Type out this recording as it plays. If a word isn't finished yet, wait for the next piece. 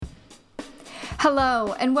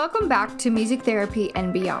Hello, and welcome back to Music Therapy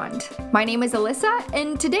and Beyond. My name is Alyssa,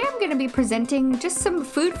 and today I'm going to be presenting just some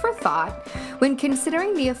food for thought when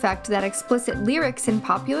considering the effect that explicit lyrics in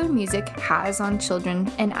popular music has on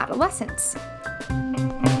children and adolescents.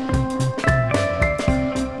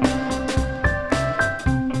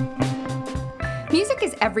 Music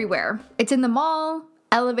is everywhere. It's in the mall,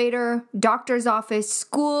 elevator, doctor's office,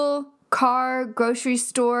 school, car, grocery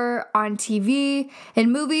store, on TV,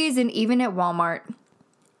 in movies, and even at Walmart.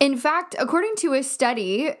 In fact, according to a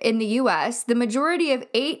study in the US, the majority of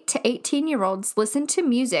 8 to 18-year-olds listen to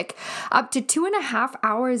music up to 2.5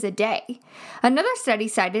 hours a day. Another study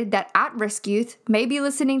cited that at-risk youth may be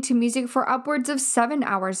listening to music for upwards of 7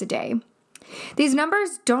 hours a day. These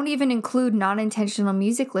numbers don't even include non-intentional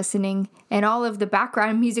music listening and all of the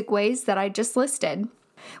background music ways that I just listed.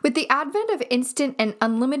 With the advent of instant and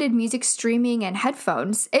unlimited music streaming and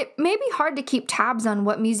headphones, it may be hard to keep tabs on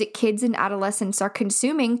what music kids and adolescents are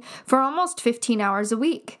consuming for almost 15 hours a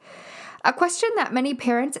week. A question that many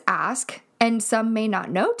parents ask, and some may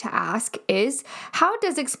not know to ask, is, how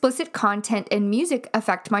does explicit content in music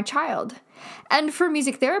affect my child? And for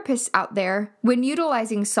music therapists out there, when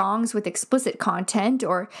utilizing songs with explicit content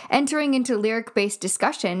or entering into lyric-based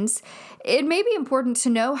discussions, it may be important to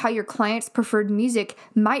know how your client's preferred music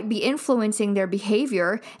might be influencing their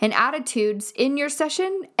behavior and attitudes in your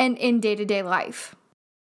session and in day-to-day life.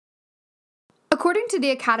 According to the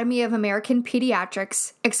Academy of American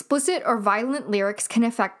Pediatrics, explicit or violent lyrics can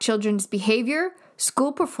affect children's behavior,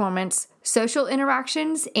 school performance, social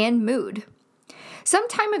interactions, and mood. Some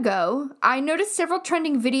time ago, I noticed several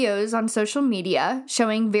trending videos on social media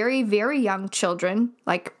showing very, very young children,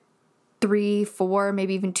 like 3, 4,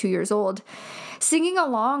 maybe even 2 years old, singing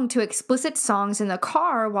along to explicit songs in the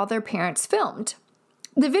car while their parents filmed.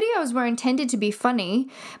 The videos were intended to be funny,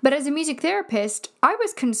 but as a music therapist, I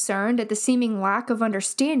was concerned at the seeming lack of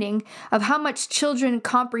understanding of how much children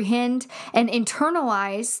comprehend and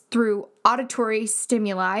internalize through auditory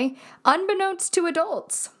stimuli, unbeknownst to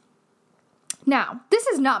adults. Now, this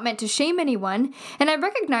is not meant to shame anyone, and I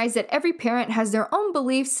recognize that every parent has their own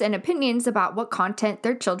beliefs and opinions about what content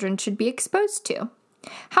their children should be exposed to.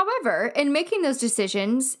 However, in making those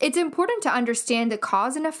decisions, it's important to understand the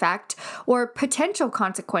cause and effect or potential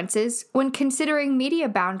consequences when considering media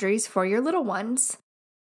boundaries for your little ones.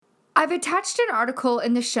 I've attached an article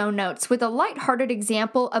in the show notes with a lighthearted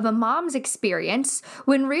example of a mom's experience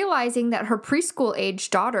when realizing that her preschool-age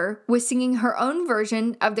daughter was singing her own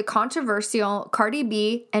version of the controversial Cardi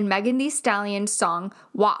B and Megan Thee Stallion song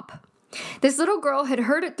WAP. This little girl had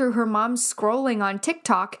heard it through her mom scrolling on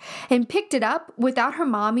TikTok and picked it up without her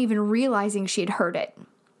mom even realizing she'd heard it.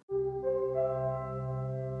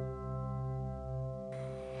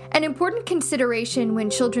 An important consideration when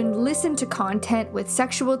children listen to content with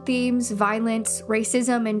sexual themes, violence,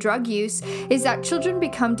 racism, and drug use is that children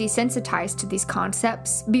become desensitized to these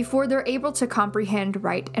concepts before they're able to comprehend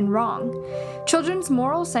right and wrong. Children's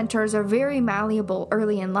moral centers are very malleable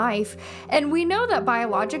early in life, and we know that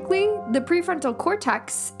biologically, the prefrontal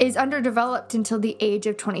cortex is underdeveloped until the age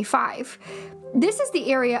of 25. This is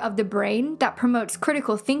the area of the brain that promotes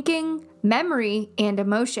critical thinking, memory, and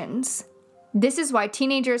emotions. This is why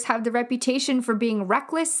teenagers have the reputation for being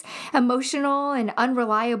reckless, emotional, and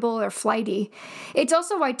unreliable or flighty. It's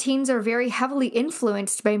also why teens are very heavily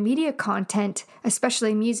influenced by media content,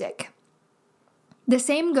 especially music. The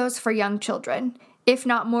same goes for young children, if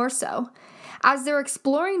not more so. As they're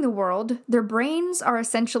exploring the world, their brains are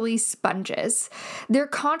essentially sponges. They're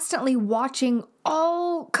constantly watching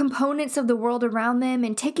all components of the world around them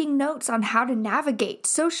and taking notes on how to navigate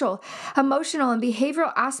social, emotional, and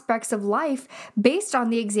behavioral aspects of life based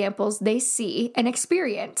on the examples they see and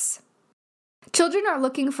experience. Children are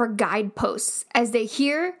looking for guideposts as they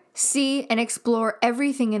hear, see, and explore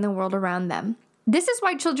everything in the world around them. This is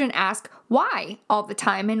why children ask why all the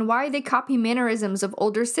time and why they copy mannerisms of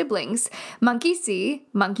older siblings. Monkey see,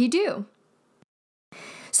 monkey do.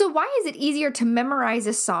 So why is it easier to memorize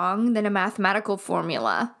a song than a mathematical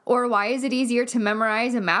formula? Or why is it easier to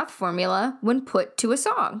memorize a math formula when put to a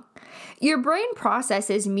song? Your brain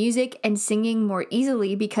processes music and singing more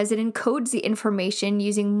easily because it encodes the information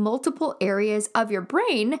using multiple areas of your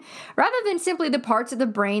brain rather than simply the parts of the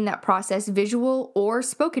brain that process visual or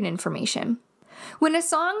spoken information. When a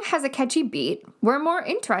song has a catchy beat, we're more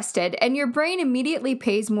interested, and your brain immediately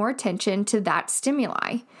pays more attention to that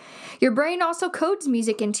stimuli. Your brain also codes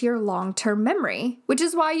music into your long-term memory, which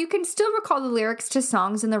is why you can still recall the lyrics to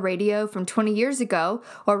songs on the radio from 20 years ago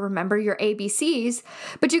or remember your ABCs,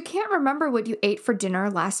 but you can't remember what you ate for dinner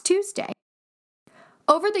last Tuesday.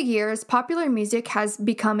 Over the years, popular music has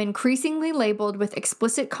become increasingly labeled with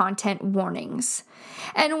explicit content warnings.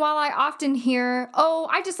 And while I often hear, "Oh,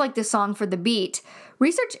 I just like this song for the beat,"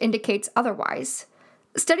 research indicates otherwise.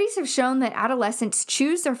 Studies have shown that adolescents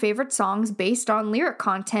choose their favorite songs based on lyric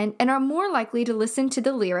content and are more likely to listen to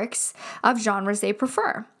the lyrics of genres they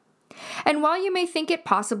prefer. And while you may think it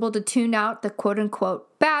possible to tune out the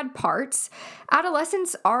quote-unquote bad parts,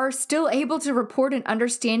 adolescents are still able to report an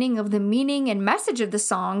understanding of the meaning and message of the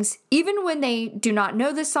songs, even when they do not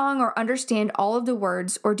know the song or understand all of the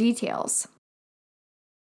words or details.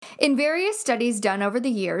 In various studies done over the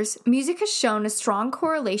years, music has shown a strong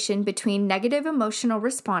correlation between negative emotional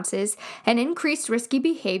responses and increased risky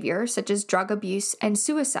behavior such as drug abuse and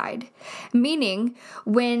suicide. Meaning,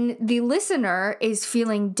 when the listener is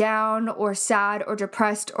feeling down or sad or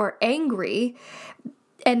depressed or angry,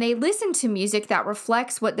 and they listen to music that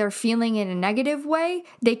reflects what they're feeling in a negative way,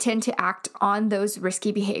 they tend to act on those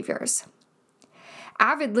risky behaviors.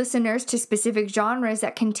 Avid listeners to specific genres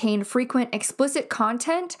that contain frequent explicit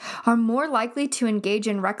content are more likely to engage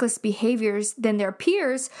in reckless behaviors than their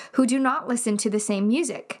peers who do not listen to the same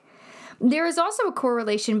music. There is also a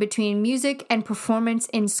correlation between music and performance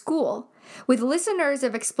in school, with listeners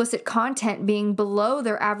of explicit content being below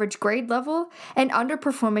their average grade level and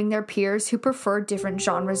underperforming their peers who prefer different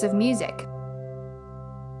genres of music.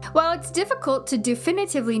 While it's difficult to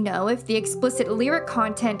definitively know if the explicit lyric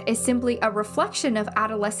content is simply a reflection of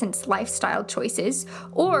adolescents' lifestyle choices,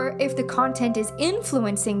 or if the content is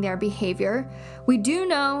influencing their behavior, we do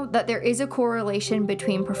know that there is a correlation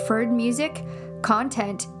between preferred music,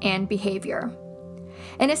 content, and behavior.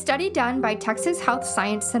 In a study done by Texas Health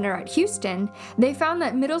Science Center at Houston, they found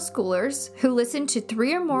that middle schoolers who listen to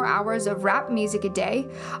 3 or more hours of rap music a day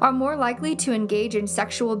are more likely to engage in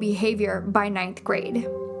sexual behavior by 9th grade.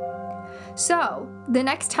 So, the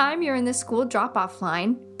next time you're in the school drop-off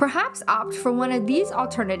line, perhaps opt for one of these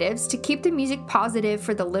alternatives to keep the music positive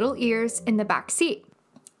for the little ears in the back seat.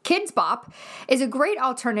 Kids Bop is a great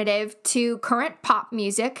alternative to current pop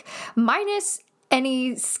music, minus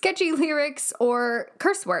any sketchy lyrics or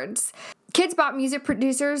curse words. Kids Bop music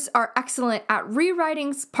producers are excellent at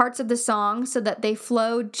rewriting parts of the song so that they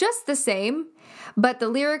flow just the same, but the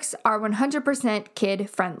lyrics are 100%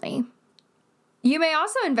 kid-friendly. You may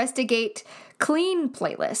also investigate clean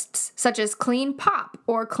playlists, such as clean pop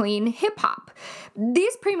or clean hip hop.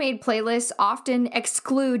 These pre-made playlists often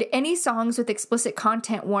exclude any songs with explicit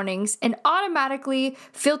content warnings and automatically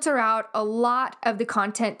filter out a lot of the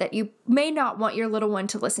content that you may not want your little one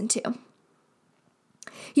to listen to.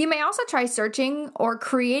 You may also try searching or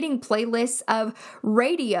creating playlists of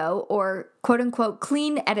radio or quote-unquote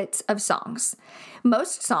clean edits of songs.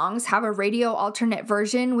 Most songs have a radio alternate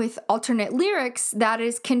version with alternate lyrics that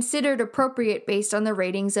is considered appropriate based on the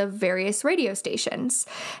ratings of various radio stations.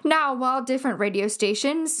 Now, while different radio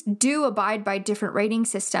stations do abide by different rating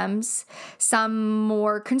systems, some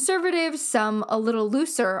more conservative, some a little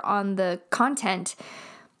looser on the content,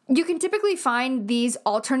 you can typically find these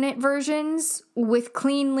alternate versions with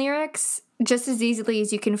clean lyrics just as easily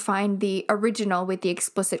as you can find the original with the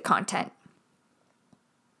explicit content.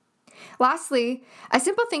 Lastly, a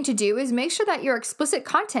simple thing to do is make sure that your explicit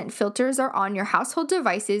content filters are on your household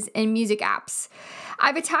devices and music apps.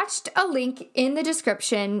 I've attached a link in the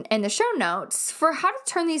description and the show notes for how to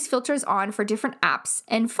turn these filters on for different apps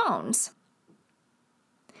and phones.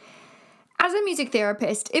 As a music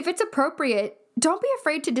therapist, if it's appropriate, don't be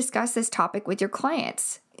afraid to discuss this topic with your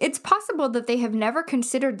clients. It's possible that they have never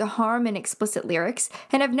considered the harm in explicit lyrics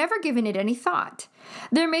and have never given it any thought.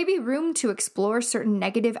 There may be room to explore certain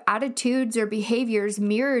negative attitudes or behaviors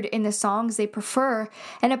mirrored in the songs they prefer,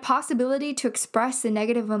 and a possibility to express the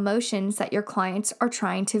negative emotions that your clients are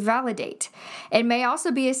trying to validate. It may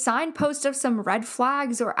also be a signpost of some red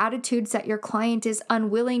flags or attitudes that your client is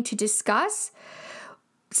unwilling to discuss,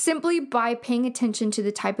 simply by paying attention to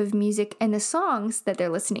the type of music and the songs that they're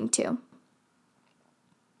listening to.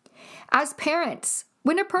 As parents,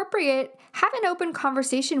 when appropriate, have an open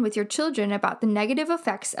conversation with your children about the negative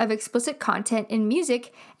effects of explicit content in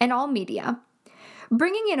music and all media.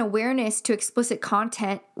 Bringing in awareness to explicit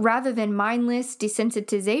content rather than mindless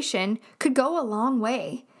desensitization could go a long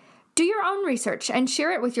way. Do your own research and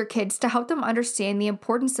share it with your kids to help them understand the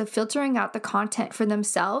importance of filtering out the content for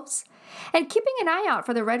themselves and keeping an eye out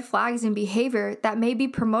for the red flags and behavior that may be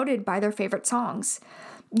promoted by their favorite songs.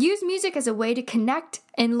 Use music as a way to connect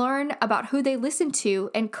and learn about who they listen to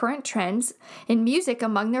and current trends in music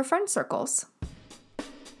among their friend circles.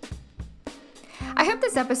 I hope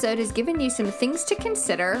this episode has given you some things to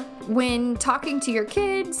consider when talking to your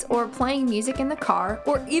kids or playing music in the car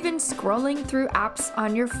or even scrolling through apps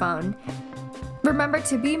on your phone. Remember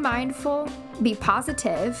to be mindful, be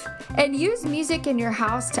positive, and use music in your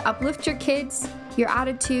house to uplift your kids, your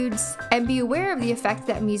attitudes, and be aware of the effect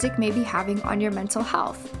that music may be having on your mental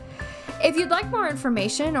health. If you'd like more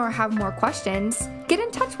information or have more questions, get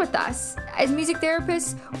in touch with us. As music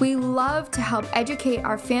therapists, we love to help educate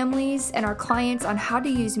our families and our clients on how to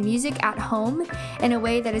use music at home in a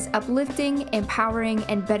way that is uplifting, empowering,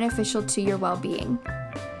 and beneficial to your well-being.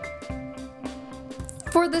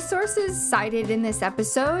 For the sources cited in this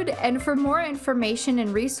episode and for more information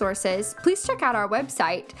and resources, please check out our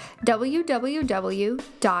website,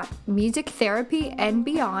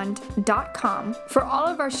 www.musictherapyandbeyond.com, for all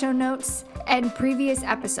of our show notes and previous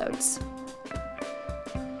episodes.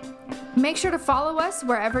 Make sure to follow us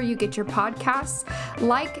wherever you get your podcasts.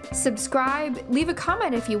 Like, subscribe, leave a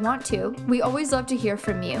comment if you want to. We always love to hear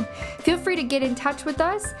from you. Feel free to get in touch with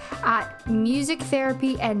us at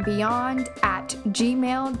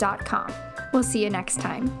musictherapyandbeyond@gmail.com. We'll see you next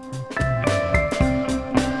time.